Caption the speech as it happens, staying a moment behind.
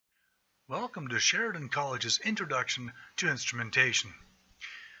Welcome to Sheridan College's Introduction to Instrumentation.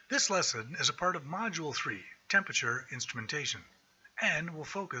 This lesson is a part of Module 3, Temperature Instrumentation, and will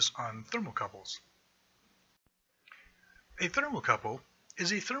focus on thermocouples. A thermocouple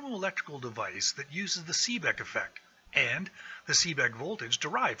is a thermoelectrical device that uses the Seebeck effect and the Seebeck voltage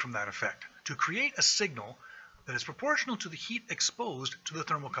derived from that effect to create a signal that is proportional to the heat exposed to the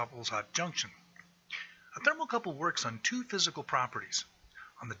thermocouple's hot junction. A thermocouple works on two physical properties: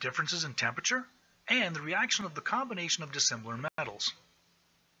 on the differences in temperature and the reaction of the combination of dissimilar metals.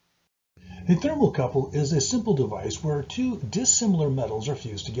 A thermocouple is a simple device where two dissimilar metals are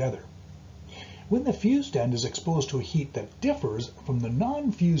fused together. When the fused end is exposed to a heat that differs from the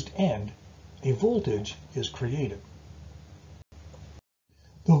non-fused end, a voltage is created.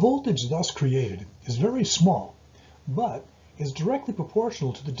 The voltage thus created is very small, but is directly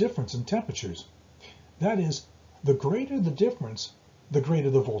proportional to the difference in temperatures. That is, the greater the difference, the greater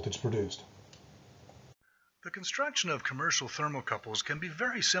the voltage produced. The construction of commercial thermocouples can be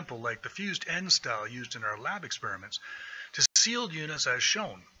very simple, like the fused end style used in our lab experiments, to sealed units as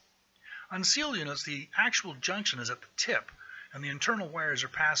shown. On sealed units, the actual junction is at the tip, and the internal wires are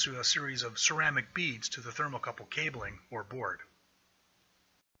passed through a series of ceramic beads to the thermocouple cabling or board.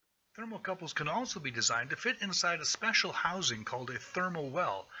 Thermocouples can also be designed to fit inside a special housing called a thermal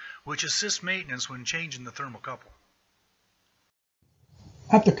well, which assists maintenance when changing the thermocouple.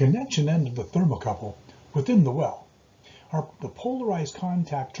 At the connection end of the thermocouple, within the well, are the polarized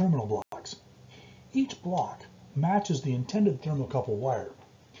contact terminal blocks. Each block matches the intended thermocouple wire.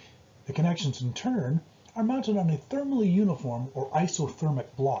 The connections in turn are mounted on a thermally uniform or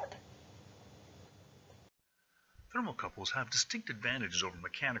isothermic block. Thermocouples have distinct advantages over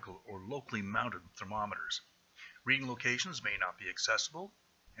mechanical or locally mounted thermometers. Reading locations may not be accessible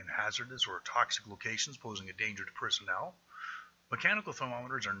in hazardous or toxic locations posing a danger to personnel. Mechanical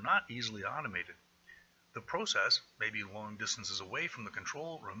thermometers are not easily automated. The process may be long distances away from the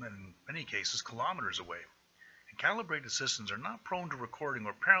control room and in many cases kilometers away. And calibrated systems are not prone to recording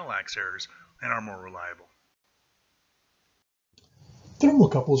or parallax errors and are more reliable.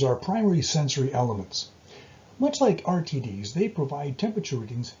 Thermocouples are primary sensory elements. Much like RTDs, they provide temperature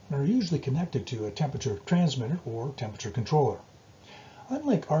readings and are usually connected to a temperature transmitter or temperature controller.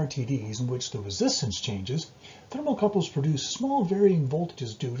 Unlike RTDs, in which the resistance changes, thermocouples produce small varying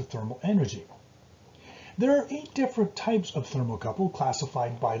voltages due to thermal energy. There are 8 different types of thermocouple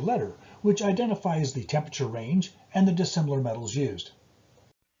classified by letter, which identifies the temperature range and the dissimilar metals used.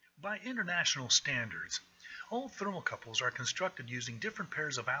 By international standards, all thermocouples are constructed using different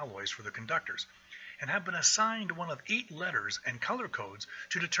pairs of alloys for the conductors and have been assigned one of 8 letters and color codes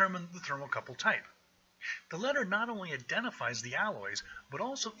to determine the thermocouple type. The letter not only identifies the alloys, but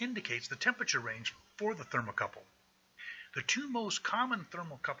also indicates the temperature range for the thermocouple. The two most common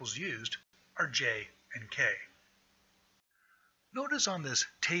thermocouples used are J and K. Notice on this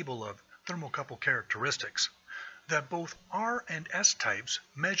table of thermocouple characteristics that both R and S types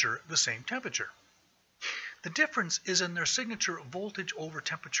measure the same temperature. The difference is in their signature voltage over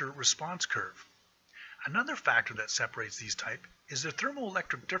temperature response curve. Another factor that separates these types is their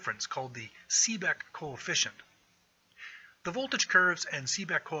thermoelectric difference called the Seebeck coefficient. The voltage curves and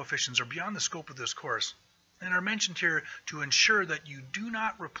Seebeck coefficients are beyond the scope of this course and are mentioned here to ensure that you do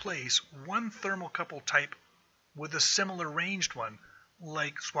not replace one thermocouple type with a similar ranged one,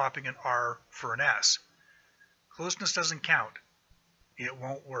 like swapping an R for an S. Closeness doesn't count. It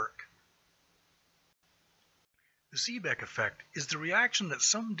won't work. The Seebeck effect is the reaction that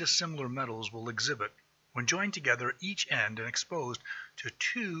some dissimilar metals will exhibit when joined together at each end and exposed to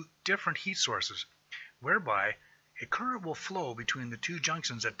two different heat sources, whereby a current will flow between the two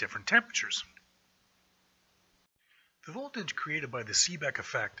junctions at different temperatures. The voltage created by the Seebeck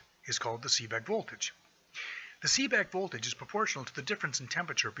effect is called the Seebeck voltage. The Seebeck voltage is proportional to the difference in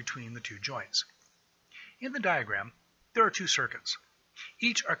temperature between the two joints. In the diagram, there are two circuits.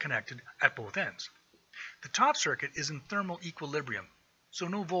 Each are connected at both ends. The top circuit is in thermal equilibrium, so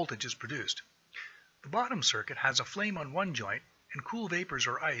no voltage is produced. The bottom circuit has a flame on one joint and cool vapors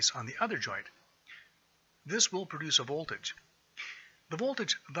or ice on the other joint. This will produce a voltage. The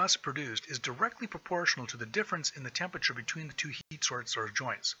voltage thus produced is directly proportional to the difference in the temperature between the two heat sources or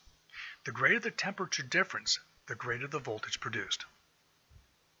joints. The greater the temperature difference, the greater the voltage produced.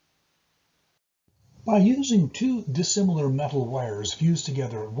 By using two dissimilar metal wires fused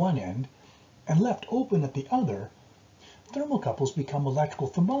together at one end and left open at the other, thermocouples become electrical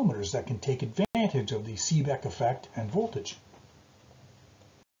thermometers that can take advantage of the Seebeck effect and voltage.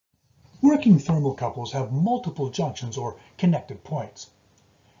 Working thermocouples have multiple junctions or connected points.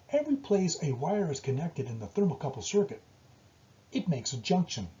 Every place a wire is connected in the thermocouple circuit, it makes a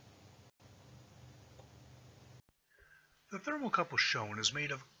junction. The thermocouple shown is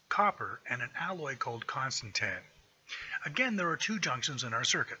made of copper and an alloy called constantan. Again, there are two junctions in our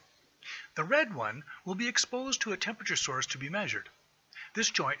circuit. The red one will be exposed to a temperature source to be measured. This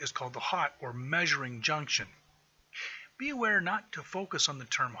joint is called the hot or measuring junction. Be aware not to focus on the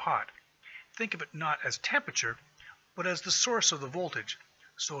term hot. Think of it not as temperature, but as the source of the voltage,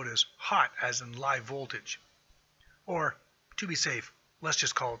 so it is hot as in live voltage. Or, to be safe, let's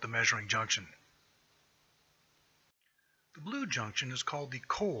just call it the measuring junction. The blue junction is called the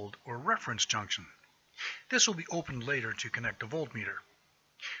cold or reference junction. This will be opened later to connect a voltmeter.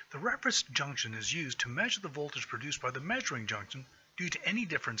 The reference junction is used to measure the voltage produced by the measuring junction due to any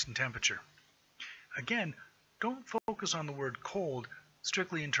difference in temperature. Again, don't focus on the word cold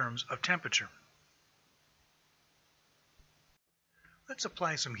strictly in terms of temperature. Let's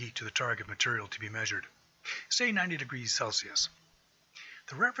apply some heat to the target material to be measured, say 90 degrees Celsius.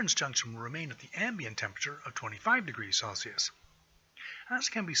 The reference junction will remain at the ambient temperature of 25 degrees Celsius. As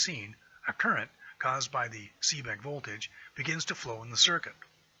can be seen, a current caused by the Seebeck voltage begins to flow in the circuit.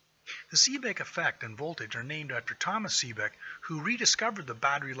 The Seebeck effect and voltage are named after Thomas Seebeck, who rediscovered the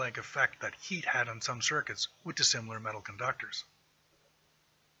battery-like effect that heat had on some circuits with dissimilar metal conductors.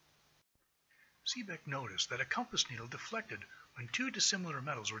 Seebeck noticed that a compass needle deflected when two dissimilar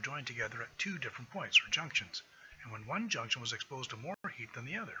metals were joined together at two different points, or junctions, and when one junction was exposed to more heat than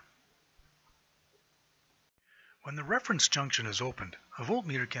the other. When the reference junction is opened, a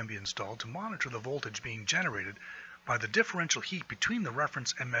voltmeter can be installed to monitor the voltage being generated by the differential heat between the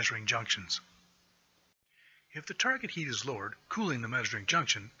reference and measuring junctions. If the target heat is lowered, cooling the measuring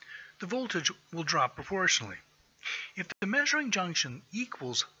junction, the voltage will drop proportionally. If the measuring junction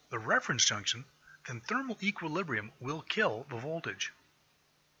equals the reference junction, then thermal equilibrium will kill the voltage.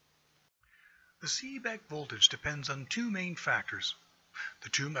 The Seebeck voltage depends on two main factors: the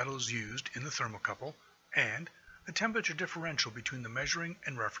two metals used in the thermocouple and the temperature differential between the measuring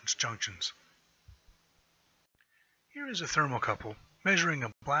and reference junctions. Here is a thermocouple measuring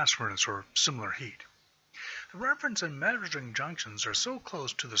a blast furnace or similar heat. The reference and measuring junctions are so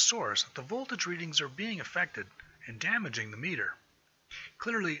close to the source that the voltage readings are being affected and damaging the meter.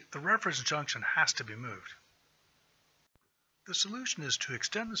 Clearly, the reference junction has to be moved. The solution is to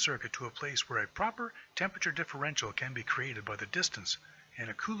extend the circuit to a place where a proper temperature differential can be created by the distance and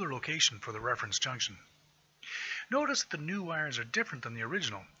a cooler location for the reference junction. Notice that the new wires are different than the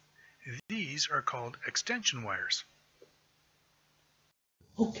original. These are called extension wires.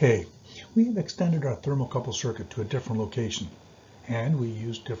 Okay, we have extended our thermocouple circuit to a different location, and we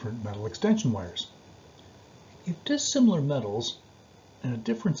used different metal extension wires. If dissimilar metals and a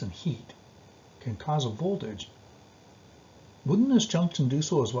difference in heat can cause a voltage, wouldn't this junction do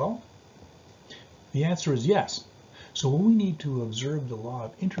so as well? The answer is yes. So we need to observe the law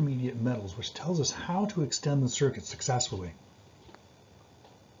of intermediate metals, which tells us how to extend the circuit successfully.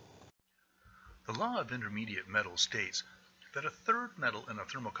 The law of intermediate metals states that a third metal in a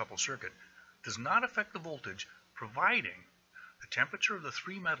thermocouple circuit does not affect the voltage providing the temperature of the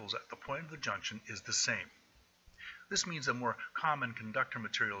three metals at the point of the junction is the same. This means that more common conductor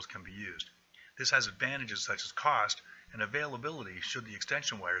materials can be used. This has advantages such as cost and availability should the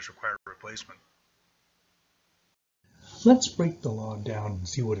extension wires require replacement. Let's break the law down and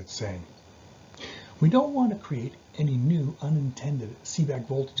see what it's saying. We don't want to create any new unintended Seebeck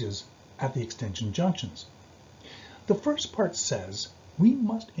voltages at the extension junctions. The first part says we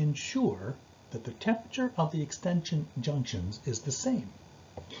must ensure that the temperature of the extension junctions is the same.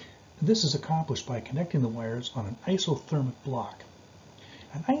 This is accomplished by connecting the wires on an isothermic block.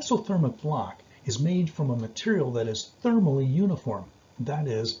 An isothermic block is made from a material that is thermally uniform. That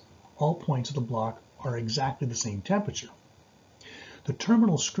is, all points of the block are exactly the same temperature. The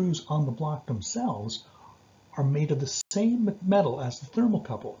terminal screws on the block themselves are made of the same metal as the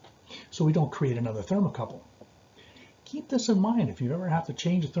thermocouple, so we don't create another thermocouple. Keep this in mind if you ever have to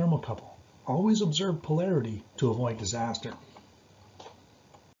change a thermocouple. Always observe polarity to avoid disaster.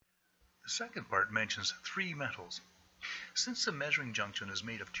 The second part mentions three metals. Since the measuring junction is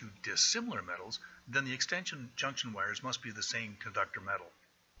made of two dissimilar metals, then the extension junction wires must be the same conductor metal.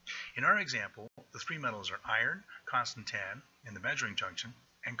 In our example, the three metals are iron, constantan in the measuring junction,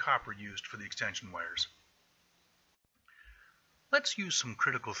 and copper used for the extension wires. Let's use some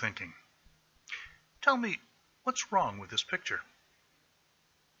critical thinking. Tell me, what's wrong with this picture?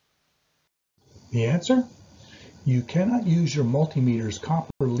 The answer? You cannot use your multimeter's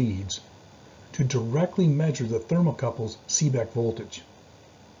copper leads to directly measure the thermocouple's Seebeck voltage.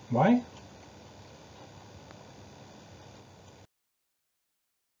 Why?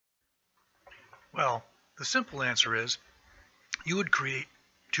 Well, the simple answer is you would create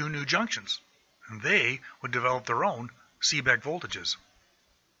two new junctions, and they would develop their own Seebeck voltages.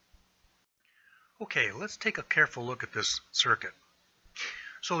 Okay, let's take a careful look at this circuit.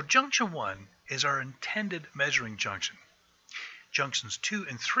 So junction 1 is our intended measuring junction. Junctions 2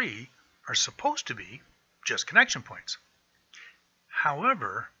 and 3 are supposed to be just connection points.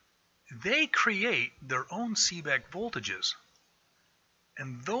 However, they create their own Seebeck voltages,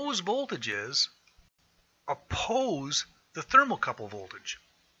 and those voltages oppose the thermocouple voltage.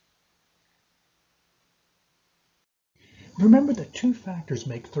 Remember that two factors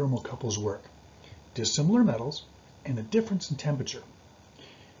make thermocouples work: dissimilar metals and a difference in temperature.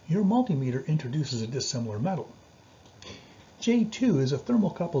 Your multimeter introduces a dissimilar metal. J2 is a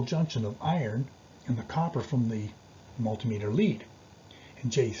thermocouple junction of iron and the copper from the multimeter lead.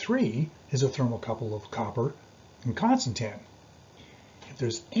 And J3 is a thermocouple of copper and constantan. If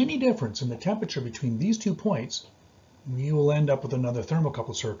there's any difference in the temperature between these 2 points, you will end up with another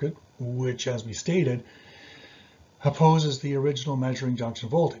thermocouple circuit, which, as we stated, opposes the original measuring junction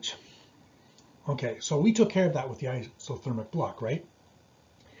voltage. Okay, so we took care of that with the isothermic block, right?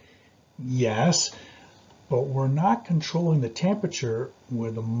 Yes, but we're not controlling the temperature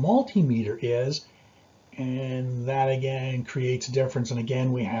where the multimeter is, and that again creates a difference, and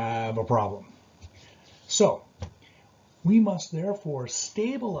again we have a problem. So we must therefore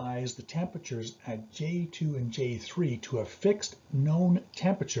stabilize the temperatures at J2 and J3 to a fixed known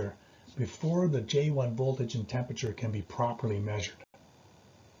temperature before the J1 voltage and temperature can be properly measured.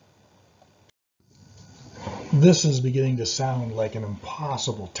 This is beginning to sound like an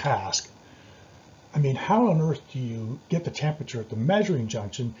impossible task. I mean, how on earth do you get the temperature at the measuring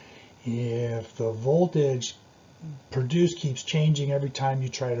junction if the voltage produced keeps changing every time you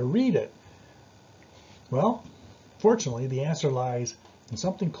try to read it? Well, fortunately, the answer lies in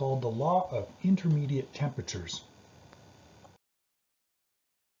something called the law of intermediate temperatures.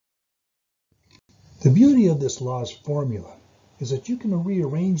 The beauty of this law's formula is that you can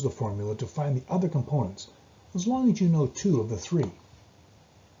rearrange the formula to find the other components, as long as you know 2 of the 3.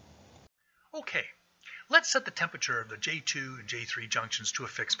 Okay, let's set the temperature of the J2 and J3 junctions to a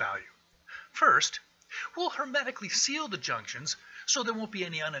fixed value. First, we'll hermetically seal the junctions so there won't be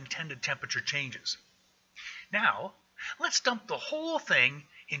any unintended temperature changes. Now, let's dump the whole thing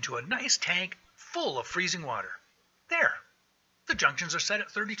into a nice tank full of freezing water. There, the junctions are set at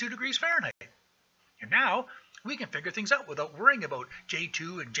 32 degrees Fahrenheit. And now, we can figure things out without worrying about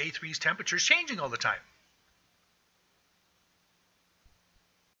J2 and J3's temperatures changing all the time.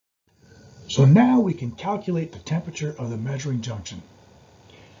 So now we can calculate the temperature of the measuring junction.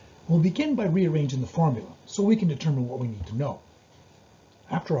 We'll begin by rearranging the formula so we can determine what we need to know.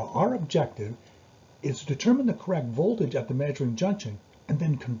 After all, our objective is to determine the correct voltage at the measuring junction and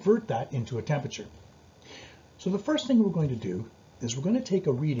then convert that into a temperature. So the first thing we're going to do is we're going to take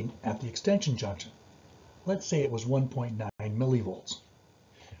a reading at the extension junction. Let's say it was 1.9 millivolts.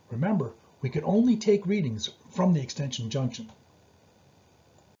 Remember, we could only take readings from the extension junction.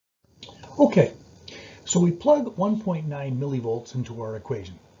 Okay, so we plug 1.9 millivolts into our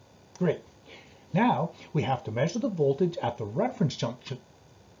equation. Great. Now we have to measure the voltage at the reference junction.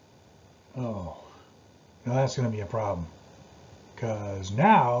 Oh, now that's going to be a problem, because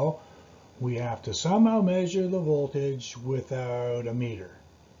now we have to somehow measure the voltage without a meter.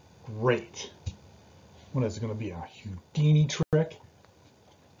 Great. What is it going to be, a Houdini trick?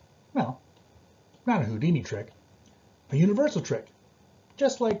 Well, not a Houdini trick, a universal trick.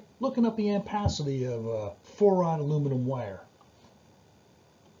 Just like looking up the ampacity of a 4-rod aluminum wire.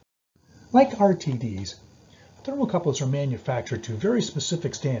 Like RTDs, thermocouples are manufactured to very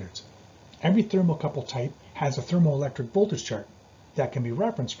specific standards. Every thermocouple type has a thermoelectric voltage chart that can be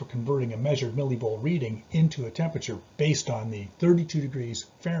referenced for converting a measured millivolt reading into a temperature based on the 32 degrees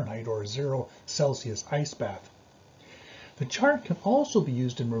Fahrenheit or 0 Celsius ice bath. The chart can also be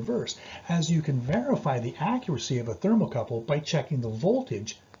used in reverse, as you can verify the accuracy of a thermocouple by checking the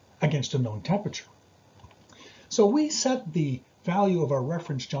voltage against a known temperature. So we set the value of our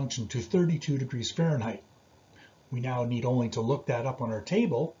reference junction to 32 degrees Fahrenheit. We now need only to look that up on our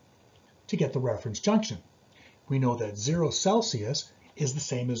table to get the reference junction. We know that 0 Celsius is the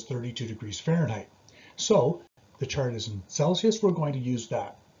same as 32 degrees Fahrenheit. So the chart is in Celsius, we're going to use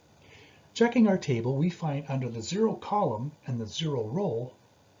that. Checking our table, we find under the 0 column and the 0 row,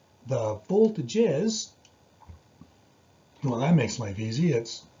 the voltage is, well, that makes life easy,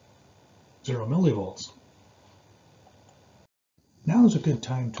 it's 0 millivolts. Now is a good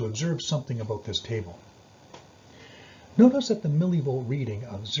time to observe something about this table. Notice that the millivolt reading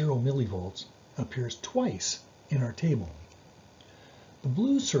of 0 millivolts appears twice in our table. The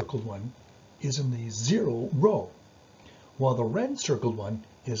blue circled one is in the 0 row, while the red circled one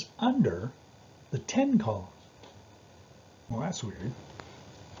is under the 10 column. Well, that's weird.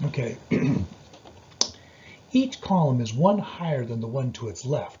 Okay. Each column is one higher than the one to its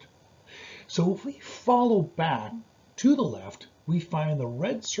left. So if we follow back to the left, we find the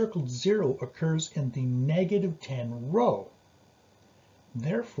red circled 0 occurs in the -10 row.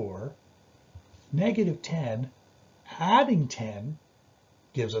 Therefore, -10 adding 10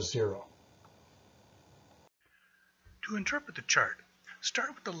 gives us 0. To interpret the chart,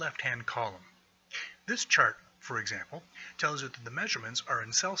 start with the left-hand column. This chart, for example, tells you that the measurements are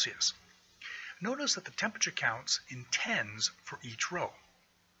in Celsius. Notice that the temperature counts in tens for each row.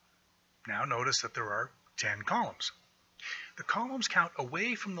 Now notice that there are 10 columns. The columns count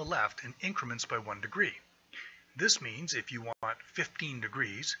away from the left in increments by 1 degree. This means if you want 15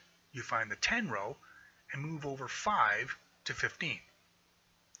 degrees, you find the 10 row and move over 5 to 15.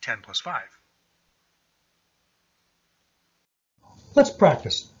 10 plus 5. Let's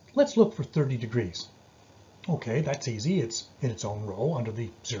practice. Let's look for 30 degrees. Okay, that's easy. It's in its own row under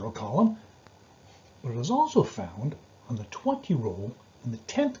the 0 column. But it is also found on the 20 row in the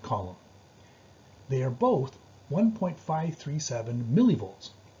 10th column. They are both 1.537 millivolts,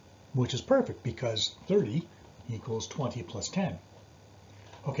 which is perfect because 30 equals 20 plus 10.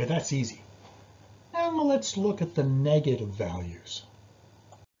 Okay, that's easy. Now let's look at the negative values.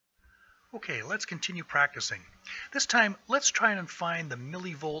 Okay, let's continue practicing. This time, let's try and find the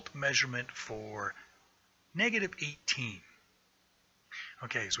millivolt measurement for -18.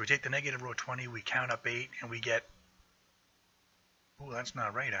 Okay, so we take the negative row 20, we count up 8, and we get, oh, that's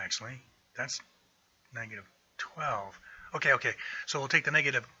not right actually. That's -12. Okay, so we'll take the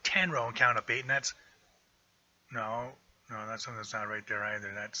 -10 row and count up 8, and that's, no, that's not right there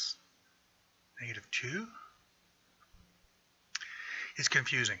either. That's -2. It's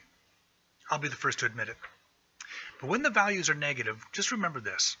confusing. I'll be the first to admit it. But when the values are negative, just remember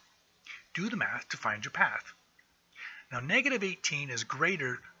this. Do the math to find your path. Now, -18 is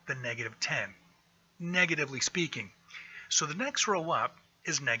greater than -10, negatively speaking. So the next row up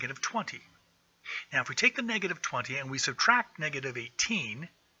is -20. Now, if we take the -20 and we subtract -18,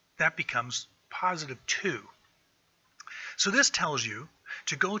 that becomes +2. So this tells you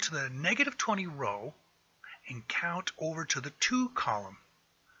to go to the -20 row and count over to the 2 column,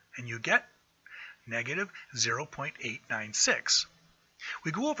 and you get -0.896.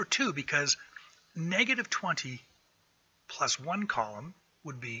 We go over 2 because -20 plus 1 column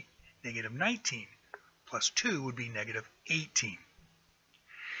would be -19, plus 2 would be -18.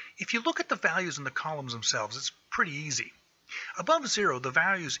 If you look at the values in the columns themselves, it's pretty easy. Above 0, the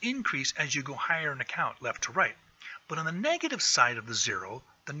values increase as you go higher in a count, left to right. But on the negative side of the 0,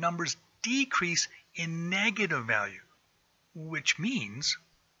 the numbers decrease in negative value, which means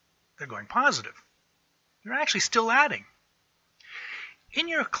they're going positive. You're actually still adding. In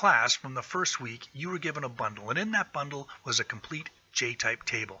your class from the first week, you were given a bundle, and in that bundle was a complete J-type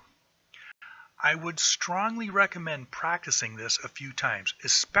table. I would strongly recommend practicing this a few times,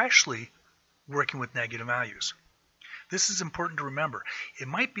 especially working with negative values. This is important to remember. It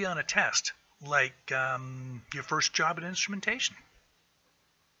might be on a test, like your first job in instrumentation.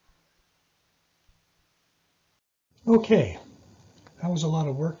 Okay, that was a lot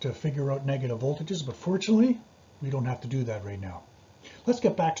of work to figure out negative voltages, but fortunately, we don't have to do that right now. Let's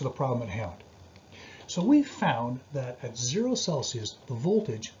get back to the problem at hand. So we found that at 0 Celsius, the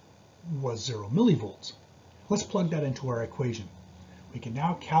voltage was 0 millivolts. Let's plug that into our equation. We can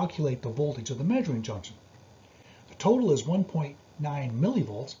now calculate the voltage of the measuring junction. The total is 1.9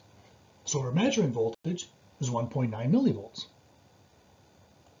 millivolts, so our measuring voltage is 1.9 millivolts.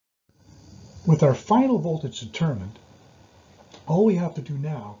 With our final voltage determined, all we have to do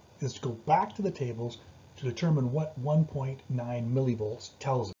now is to go back to the tables to determine what 1.9 millivolts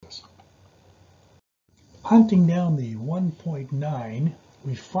tells us. Hunting down the 1.9,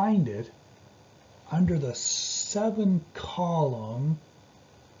 we find it under the 7 column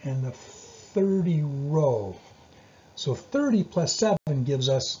and the 30 row. So 30 plus 7 gives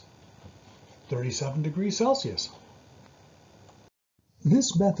us 37 degrees Celsius.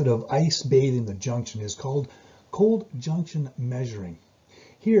 This method of ice bathing the junction is called cold junction measuring.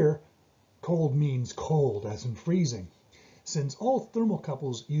 Here, cold means cold, as in freezing. Since all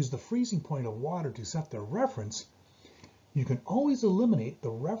thermocouples use the freezing point of water to set their reference, you can always eliminate the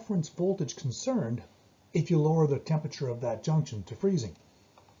reference voltage concerned if you lower the temperature of that junction to freezing.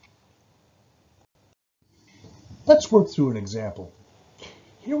 Let's work through an example.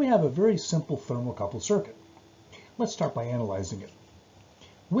 Here we have a very simple thermocouple circuit. Let's start by analyzing it.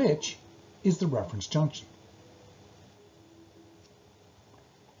 Which is the reference junction?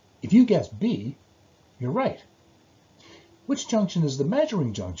 If you guess B, you're right. Which junction is the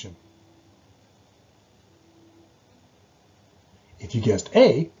measuring junction? If you guessed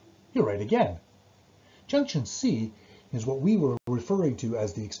A, you're right again. Junction C is what we were referring to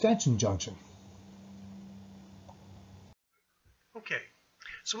as the extension junction. Okay,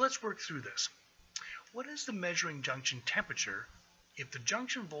 so let's work through this. What is the measuring junction temperature if the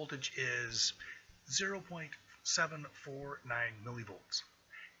junction voltage is 0.749 millivolts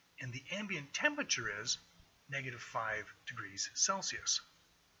and the ambient temperature is -5 degrees Celsius?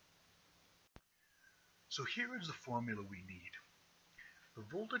 So here is the formula we need. The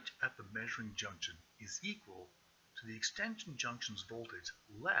voltage at the measuring junction is equal to the extension junction's voltage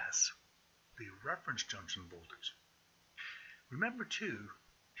less the reference junction voltage. Remember too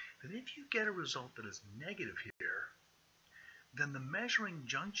that if you get a result that is negative here, then the measuring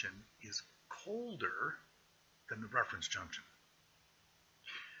junction is colder than the reference junction.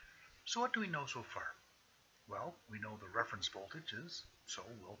 So what do we know so far? Well, we know the reference voltage is, so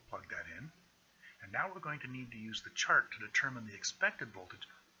we'll plug that in. And now we're going to need to use the chart to determine the expected voltage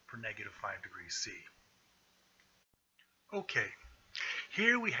for -5 degrees C. Okay,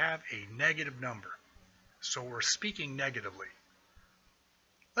 here we have a negative number, so we're speaking negatively.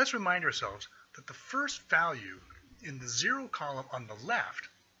 Let's remind ourselves that the first value in the 0 column on the left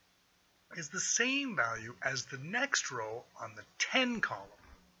is the same value as the next row on the 10 column.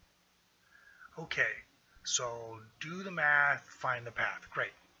 Okay, so do the math, find the path.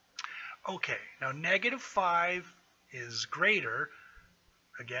 Great. Okay, now -5 is greater,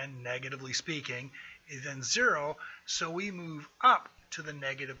 again, negatively speaking, than 0, so we move up to the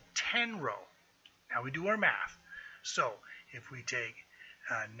 -10 row. Now we do our math. So if we take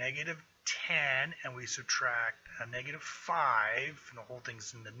 -10 and we subtract -5, and the whole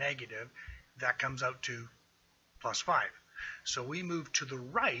thing's in the negative, that comes out to +5. So we move to the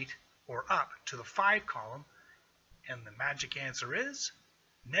right, or up to the 5 column, and the magic answer is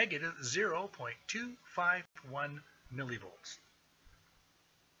 -0.251 millivolts.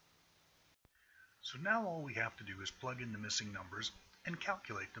 So now all we have to do is plug in the missing numbers and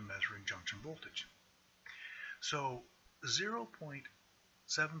calculate the measuring junction voltage. So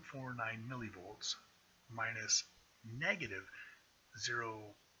 0.749 millivolts minus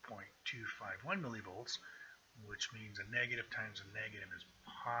 -0.251 millivolts, which means a negative times a negative is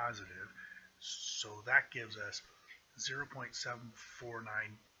positive. So that gives us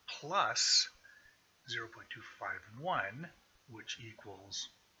 0.749 plus 0.251, which equals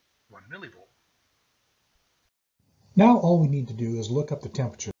 1 millivolt. Now all we need to do is look up the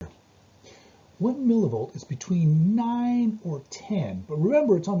temperature. 1 millivolt is between 9 or 10, but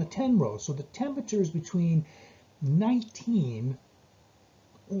remember it's on the 10 row, so the temperature is between 19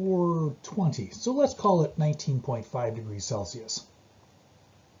 or 20. So let's call it 19.5 degrees Celsius.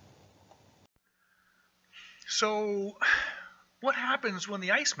 So what happens when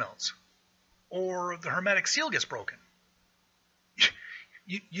the ice melts or the hermetic seal gets broken?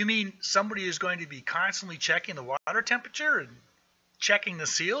 You mean somebody is going to be constantly checking the water temperature and checking the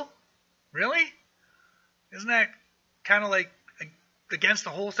seal? Really? Isn't that kind of like against the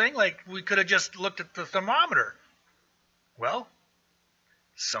whole thing? Like we could have just looked at the thermometer. Well,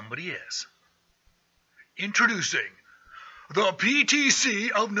 somebody is. Introducing the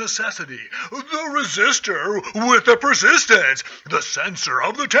PTC of necessity, the resistor with the persistence, the sensor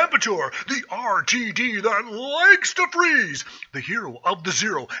of the temperature, the RTD that likes to freeze, the hero of the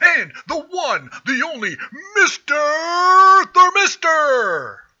zero, and the one, the only, Mr.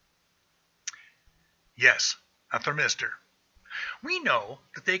 Thermistor. Yes, a thermistor. We know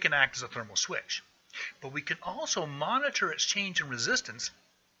that they can act as a thermal switch, but we can also monitor its change in resistance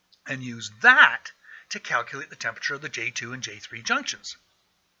and use that to calculate the temperature of the J2 and J3 junctions.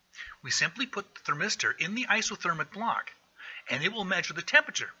 We simply put the thermistor in the isothermic block, and it will measure the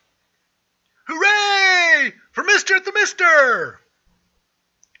temperature. Hooray! For Mr. Thermistor!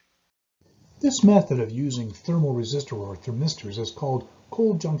 This method of using thermal resistor or thermistors is called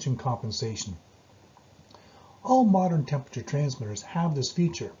cold junction compensation. All modern temperature transmitters have this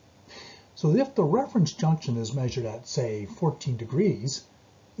feature. So if the reference junction is measured at, say, 14 degrees,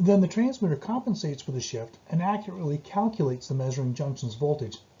 then the transmitter compensates for the shift and accurately calculates the measuring junction's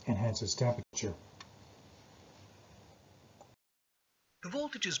voltage and hence its temperature. The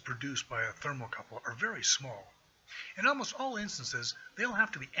voltages produced by a thermocouple are very small. In almost all instances, they'll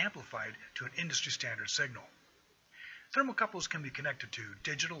have to be amplified to an industry standard signal. Thermocouples can be connected to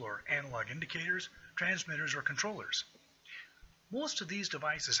digital or analog indicators, transmitters, or controllers. Most of these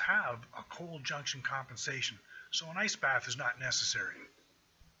devices have a cold junction compensation, so an ice bath is not necessary.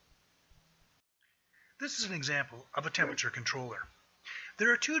 This is an example of a temperature controller.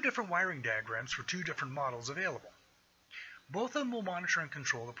 There are two different wiring diagrams for two different models available. Both of them will monitor and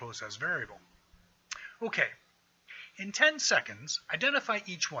control the process variable. Okay, In 10 seconds, identify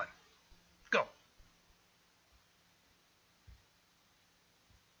each one. Go.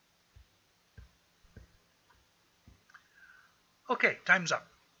 Okay, time's up.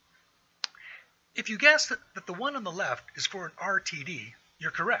 If you guess that the one on the left is for an RTD,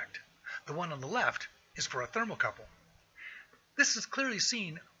 you're correct. The one on the left is for a thermocouple. This is clearly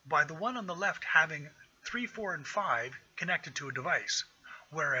seen by the one on the left having 3, 4, and 5 connected to a device,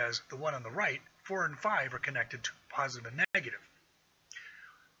 whereas the one on the right, 4 and 5 are connected to positive and negative.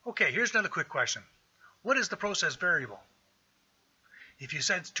 Okay, here's another quick question. What is the process variable? If you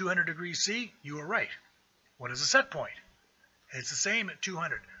said it's 200 degrees C, you were right. What is the set point? It's the same at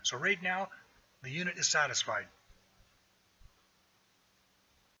 200. So right now, the unit is satisfied.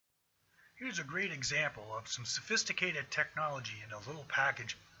 Here's a great example of some sophisticated technology in a little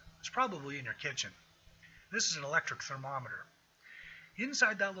package that's probably in your kitchen. This is an electric thermometer.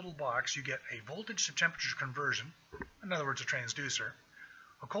 Inside that little box, you get a voltage to temperature conversion, in other words, a transducer,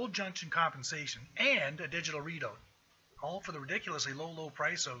 a cold junction compensation, and a digital readout, all for the ridiculously low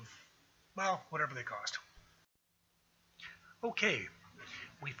price of, well, whatever they cost. Okay,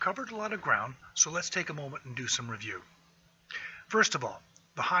 we've covered a lot of ground, so let's take a moment and do some review. First of all,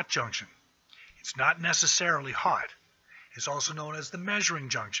 the hot junction. It's not necessarily hot. It's also known as the measuring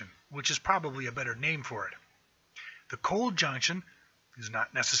junction, which is probably a better name for it. The cold junction is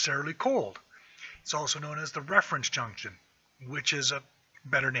not necessarily cold. It's also known as the reference junction, which is a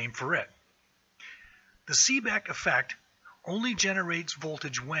better name for it. The Seebeck effect only generates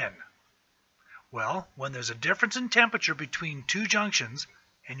voltage when? Well, when there's a difference in temperature between two junctions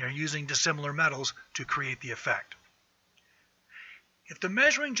and you're using dissimilar metals to create the effect. If the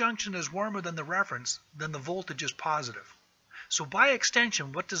measuring junction is warmer than the reference, then the voltage is positive. So by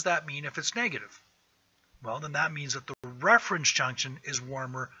extension, what does that mean if it's negative? Well, then that means that the reference junction is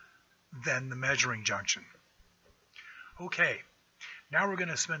warmer than the measuring junction. Okay, now we're going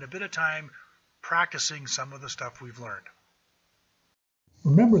to spend a bit of time practicing some of the stuff we've learned.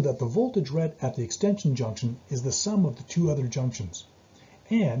 Remember that the voltage read at the extension junction is the sum of the two other junctions,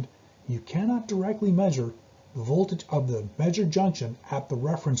 and you cannot directly measure the voltage of the measured junction at the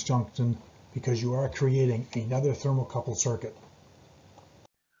reference junction because you are creating another thermocouple circuit.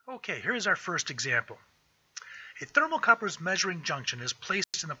 Okay, here's our first example. A thermocoupler's measuring junction is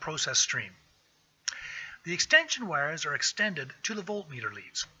placed in the process stream. The extension wires are extended to the voltmeter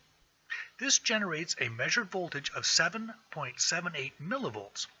leads. This generates a measured voltage of 7.78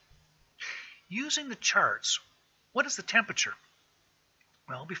 millivolts. Using the charts, what is the temperature?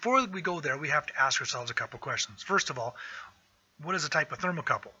 Well, before we go there, we have to ask ourselves a couple questions. First of all, what is the type of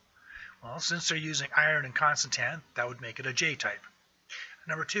thermocouple? Well, since they're using iron and constantan, that would make it a J-type.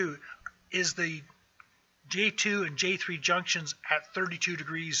 Number two, is the J2 and J3 junctions at 32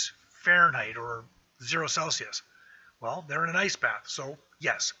 degrees Fahrenheit or 0 Celsius? Well, they're in an ice bath, so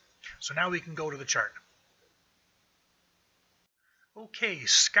yes. So now we can go to the chart. Okay,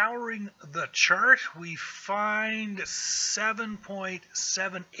 scouring the chart, we find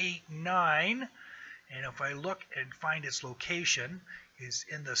 7.789, and if I look and find its location, is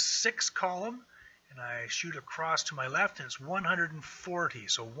in the 6th column, and I shoot across to my left, and it's 140.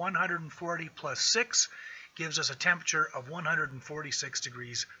 So 140 plus 6 gives us a temperature of 146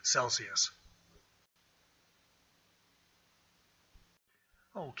 degrees Celsius.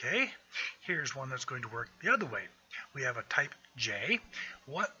 Okay, here's one that's going to work the other way. We have a type J.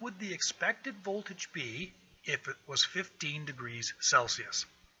 What would the expected voltage be if it was 15 degrees Celsius?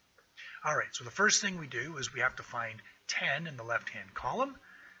 All right, so the first thing we do is we have to find 10 in the left-hand column.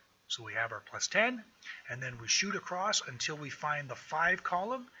 So we have our plus 10, and then we shoot across until we find the 5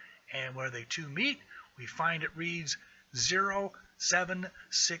 column, and where they two meet, we find it reads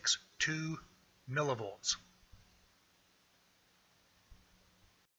 0.762 millivolts.